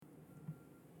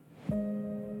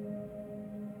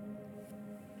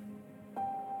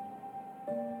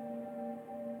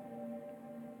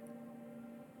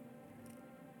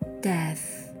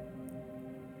Death,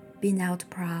 be not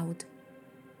proud,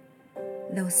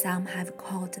 though some have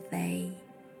called thee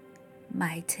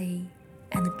mighty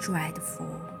and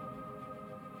dreadful,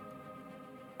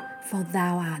 for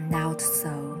thou art not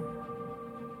so.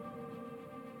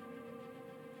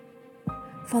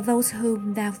 For those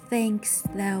whom thou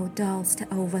think'st thou dost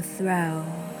overthrow,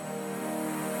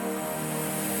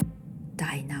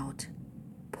 die not,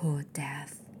 poor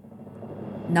death,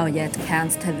 nor yet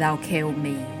canst thou kill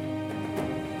me.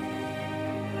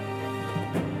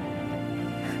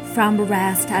 From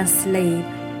rest and sleep,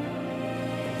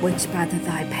 which but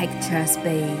thy pictures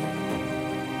be,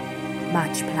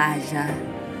 much pleasure,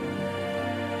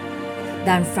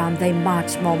 then from thee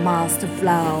much more must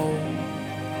flow.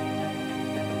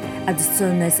 As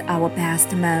soon as our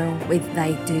best men with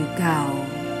thee do go,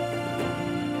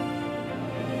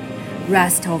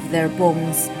 rest of their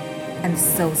bones and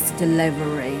soul's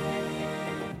delivery.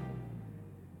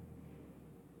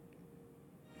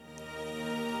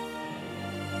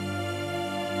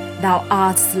 Thou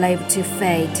art slave to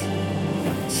fate,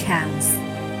 chance,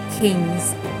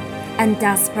 kings, and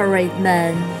desperate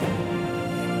men,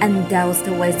 and dost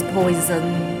with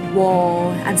poison,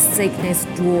 war, and sickness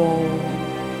draw.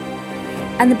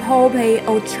 And poppy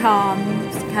or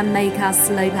charms can make us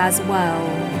sleep as well,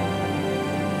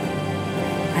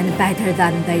 and better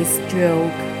than they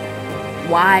stroke,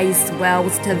 why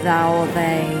swell'st thou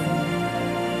they?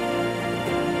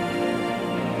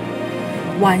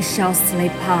 One shall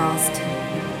sleep past,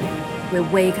 we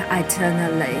wake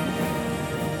eternally,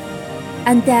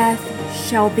 and death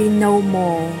shall be no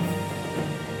more.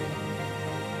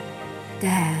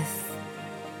 Death,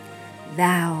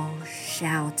 thou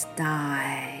shalt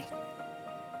die.